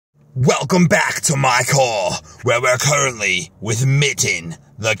Welcome back to my car, where we're currently with Mitten,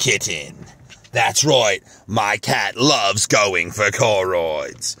 the kitten. That's right, my cat loves going for car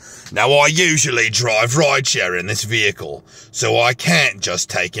rides. Now I usually drive rideshare in this vehicle, so I can't just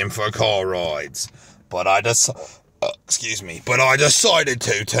take him for car rides. But I decided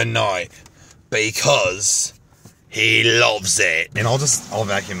to tonight, because he loves it. And I'll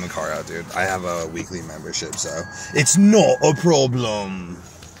vacuum the car out, dude. I have a weekly membership, so it's not a problem.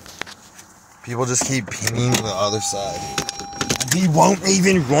 People just keep pinging to the other side. He won't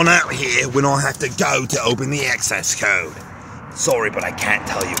even run out here when I have to go to open the access code. Sorry, but I can't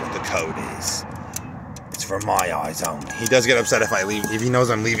tell you what the code is. It's for my eyes only. He does get upset if I leave. If he knows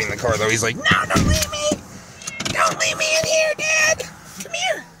I'm leaving the car, though, he's like, no, don't leave me. Don't leave me in here, Dad. Come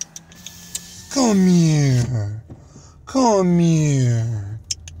here. Come here. Come here.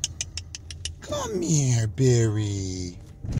 Come here, Barry.